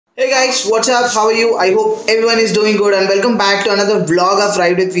Hey guys, what's up? How are you? I hope everyone is doing good and welcome back to another vlog of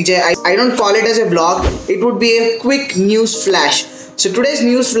Ride with Vijay. I don't call it as a vlog, it would be a quick news flash. So today's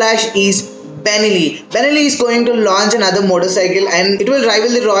news flash is Benelli. Benelli is going to launch another motorcycle and it will rival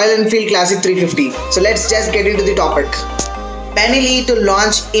the Royal Enfield Classic 350. So let's just get into the topic. Benelli to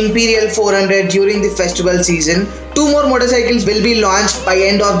launch Imperiale 400 during the festival season. Two more motorcycles will be launched by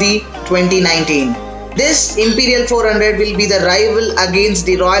end of the 2019. This Imperiale 400 will be the rival against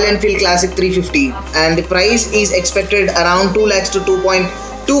the Royal Enfield Classic 350 and the price is expected around 2 lakhs to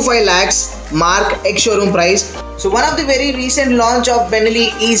 2.25 lakhs mark ex-showroom price. So one of the very recent launch of Benelli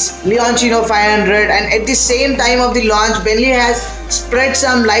is Leoncino 500, and at the same time of the launch Benelli has spread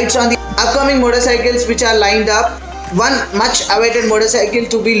some lights on the upcoming motorcycles which are lined up. One much awaited motorcycle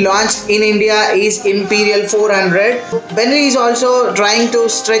to be launched in India is Imperiale 400. Benelli is also trying to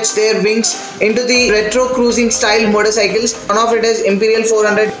stretch their wings into the retro cruising style motorcycles. One of it is Imperiale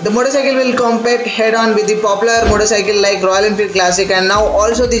 400. The motorcycle will compete head on with the popular motorcycle like Royal Enfield Classic and now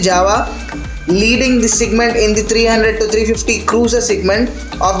also the Java, leading the segment in the 300 to 350 cruiser segment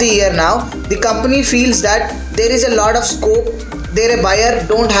of the year now. The company feels that there is a lot of scope. There a buyer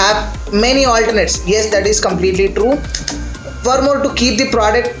don't have many alternates. Yes, that is completely true. Furthermore, to keep the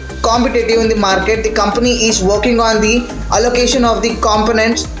product competitive in the market, the company is working on the allocation of the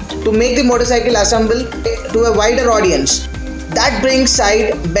components to make the motorcycle assemble to a wider audience. That brings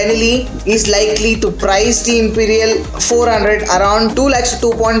side Benelli is likely to price the Imperiale 400 around 2 lakhs to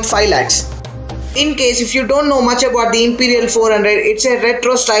 2.5 lakhs. In case if you don't know much about the Imperiale 400, it's a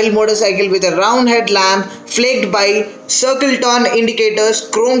retro style motorcycle with a round headlamp flanked by circle turn indicators,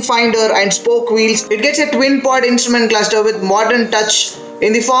 chrome finder and spoke wheels. It gets a twin pod instrument cluster with modern touch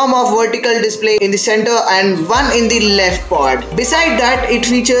in the form of vertical display in the center and one in the left pod. Beside that, it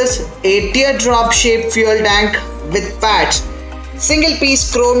features a teardrop shaped fuel tank with pads, single piece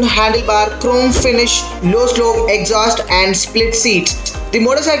chromed handlebar, chrome finish, low slope exhaust and split seats. The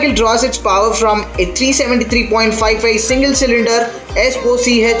motorcycle draws its power from a 373.55 single cylinder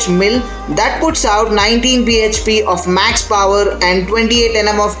SOCH mill that puts out 19 bhp of max power and 28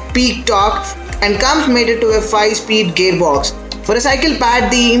 Nm of peak torque and comes mated to a 5-speed gearbox. For a cycle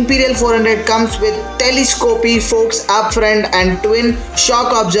pad, the Imperiale 400 comes with telescopy forks up front and twin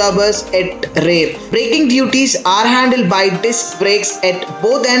shock absorbers at rear. Braking duties are handled by disc brakes at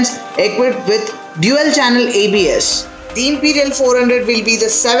both ends equipped with dual channel ABS. The Imperiale 400 will be the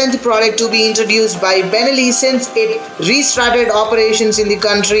 7th product to be introduced by Benelli since it restarted operations in the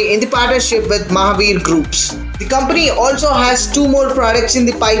country in the partnership with Mahavir Groups. The company also has 2 more products in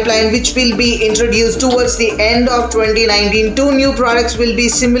the pipeline which will be introduced towards the end of 2019. 2 new products will be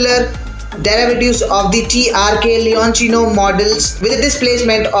similar derivatives of the TRK Leoncino models with a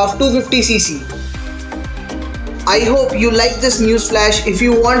displacement of 250cc. I hope you like this news flash. If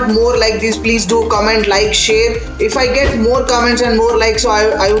you want more like this, please do comment, like, share. If I get more comments and more likes, so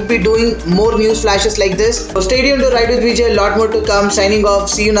I would be doing more news flashes like this. So stay tuned to Ride with Vijay, a lot more to come. Signing off.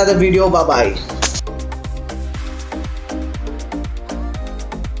 See you in another video. Bye bye.